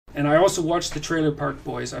And I also watched the Trailer Park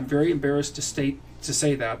Boys. I'm very embarrassed to say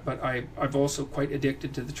that, but I've also quite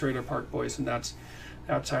addicted to the Trailer Park Boys, and that's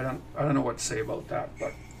I don't know what to say about that,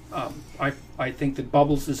 but I think that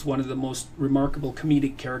Bubbles is one of the most remarkable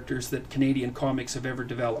comedic characters that Canadian comics have ever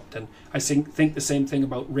developed, and I think the same thing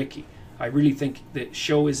about Ricky. I really think the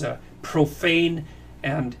show is a profane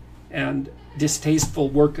and distasteful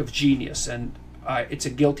work of genius, and it's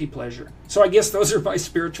a guilty pleasure. So I guess those are my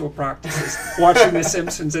spiritual practices, watching The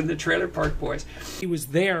Simpsons and the Trailer Park Boys. He was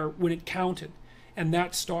there when it counted, and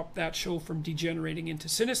that stopped that show from degenerating into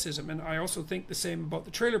cynicism. And I also think the same about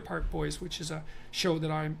the Trailer Park Boys, which is a show that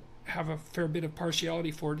I have a fair bit of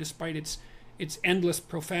partiality for, despite its endless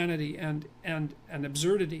profanity and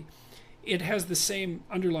absurdity. It has the same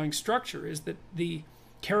underlying structure, is that the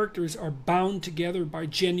characters are bound together by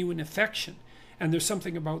genuine affection, and there's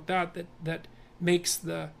something about that makes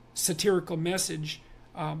the satirical message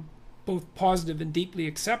both positive and deeply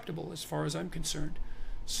acceptable as far as I'm concerned.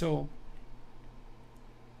 So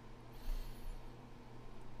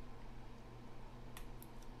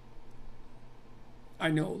I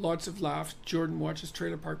know, lots of laughs. Jordan watches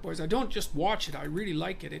Trailer Park Boys. I don't just watch it, I really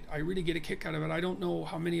like it. I really get a kick out of it. I don't know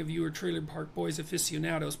how many of you are Trailer Park Boys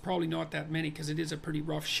aficionados. Probably not that many, because it is a pretty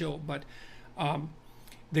rough show. But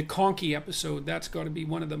the Conky episode, that's got to be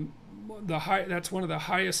one of the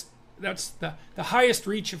highest. That's the highest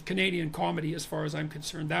reach of Canadian comedy as far as I'm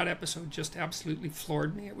concerned. That episode just absolutely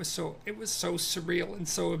floored me. It was so surreal and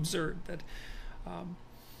so absurd that.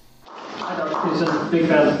 Hi, Dr. Peterson, big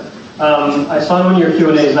fan. I saw one of your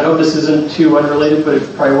Q&As, and I hope this isn't too unrelated, but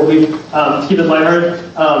it probably will be. To keep it lighthearted,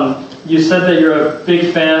 you said that you're a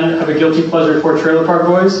big fan of a guilty pleasure for Trailer Park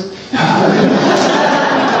Boys. I'm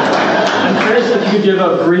curious if you could give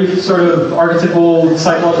a brief sort of archetypal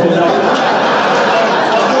psychological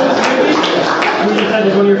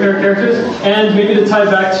as one of your favorite characters, and maybe to tie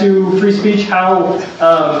back to free speech, how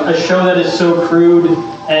a show that is so crude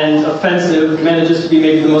and offensive manages to be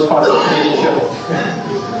maybe the most popular Canadian show.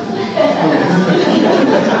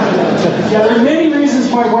 Yeah, there are many reasons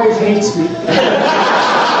my wife hates me.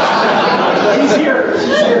 She's here.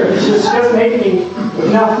 She doesn't hate me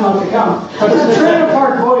enough not to come. But the Trailer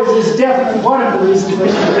Park Boys is definitely one of the reasons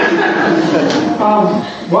that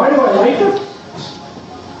why do I like it?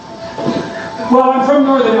 Well, I'm from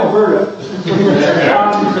northern Alberta.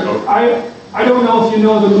 I don't know if you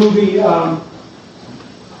know the movie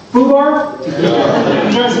Fubar?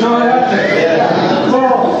 You guys know that?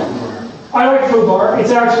 Well, I like Fubar.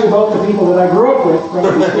 It's actually about the people that I grew up with,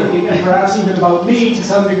 roughly speaking, and perhaps even about me to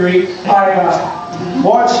some degree. I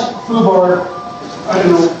watched Fubar, I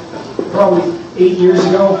don't know, probably 8 years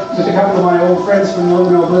ago with a couple of my old friends from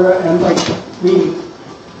northern Alberta, and we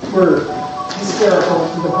were hysterical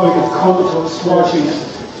to the point of comatose watching it.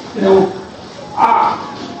 You know,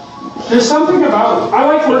 there's something about, I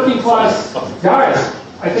like working class guys.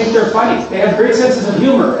 I think they're funny. They have great senses of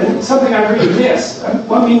humor, and something I really miss. I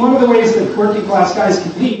mean, one of the ways that working class guys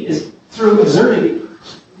compete is through absurdity.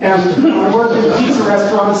 And I work in pizza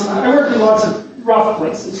restaurants, I work in lots of rough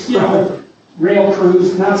places, you know, rail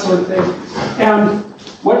crews and that sort of thing. And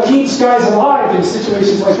what keeps guys alive in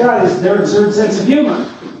situations like that is their absurd sense of humor.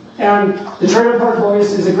 And the Trailer Park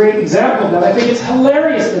Boys is a great example of that. I think it's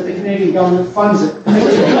hilarious that the Canadian government funds it.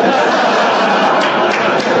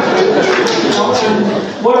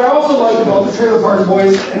 What I also like about the Trailer Park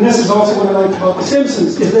Boys, and this is also what I like about The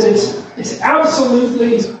Simpsons, is that it's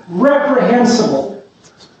absolutely reprehensible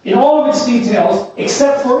in all of its details,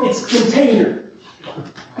 except for its container.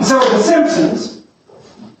 And so The Simpsons,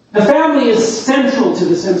 the family is central to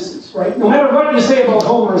The Simpsons, right? No matter what you say about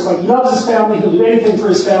Homer, it's like he loves his family, he'll do anything for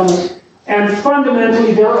his family, and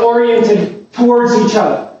fundamentally they're oriented towards each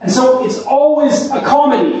other. And so it's always a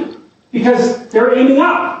comedy, because they're aiming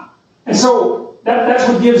up. And so that's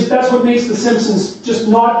what makes The Simpsons just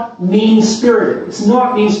not mean-spirited. It's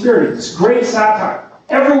not mean-spirited. It's great satire.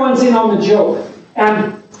 Everyone's in on the joke.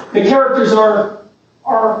 And the characters are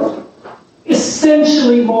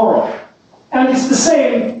essentially moral. And it's the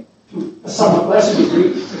same, to a somewhat lesser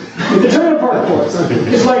degree, with the Trailer Park Boys.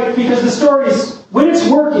 It's like, because the stories, when it's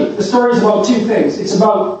working, the story's about two things. It's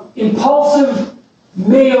about impulsive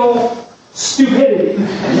male stupidity.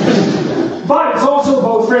 But it's also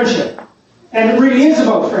about friendship. And it really is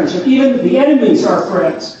about friendship. Even the enemies are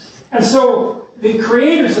friends. And so the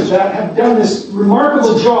creators of that have done this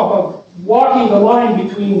remarkable job of walking the line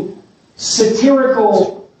between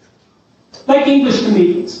satirical, like English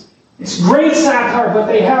comedians. It's great satire, but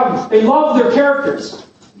they love their characters.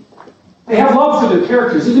 They have love for their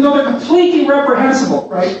characters, even though they're completely reprehensible,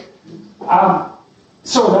 right?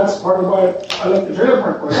 So that's partly why I like the Trailer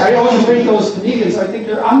Park Boys. I always rate those comedians. I think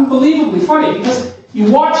they're unbelievably funny because you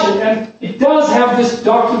watch it and it does have this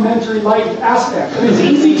documentary-like aspect. And it's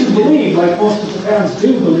easy to believe, like most of the fans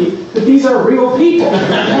do believe, that these are real people.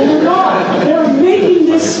 And they're not. They're making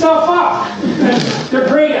this stuff up. And they're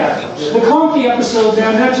great at it. The Conkey episode,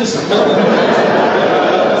 man, that just...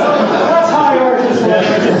 that's high art, isn't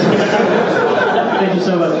it?